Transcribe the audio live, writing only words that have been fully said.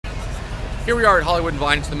Here we are at Hollywood and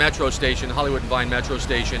Vine. It's the metro station, Hollywood and Vine metro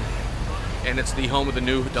station, and it's the home of the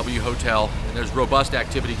new W Hotel, and there's robust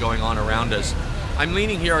activity going on around us. I'm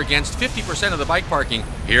leaning here against 50% of the bike parking.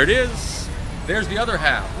 Here it is. There's the other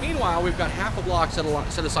half. Meanwhile, we've got half a block set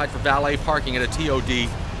aside for valet parking at a TOD,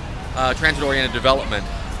 transit-oriented development,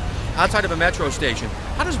 outside of a metro station.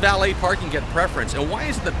 How does valet parking get preference, and why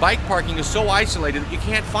is it that bike parking is so isolated that you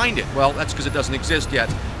can't find it? Well, that's because it doesn't exist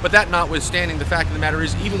yet. But that notwithstanding, the fact of the matter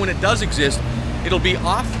is, even when it does exist, it'll be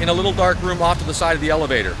off in a little dark room off to the side of the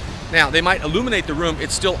elevator. Now, they might illuminate the room,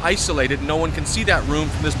 it's still isolated, no one can see that room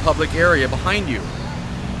from this public area behind you.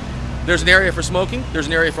 There's an area for smoking, there's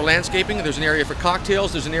an area for landscaping, there's an area for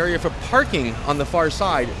cocktails, there's an area for parking on the far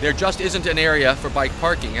side. There just isn't an area for bike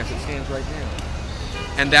parking as it stands right now.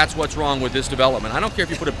 And that's what's wrong with this development. I don't care if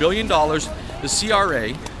you put $1 billion, the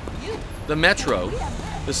CRA, the Metro,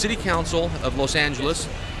 the City Council of Los Angeles,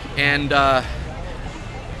 and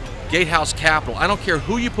Gatehouse Capital. I don't care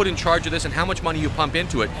who you put in charge of this and how much money you pump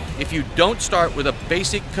into it. If you don't start with a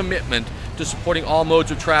basic commitment to supporting all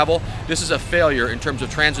modes of travel, this is a failure in terms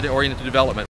of transit-oriented development.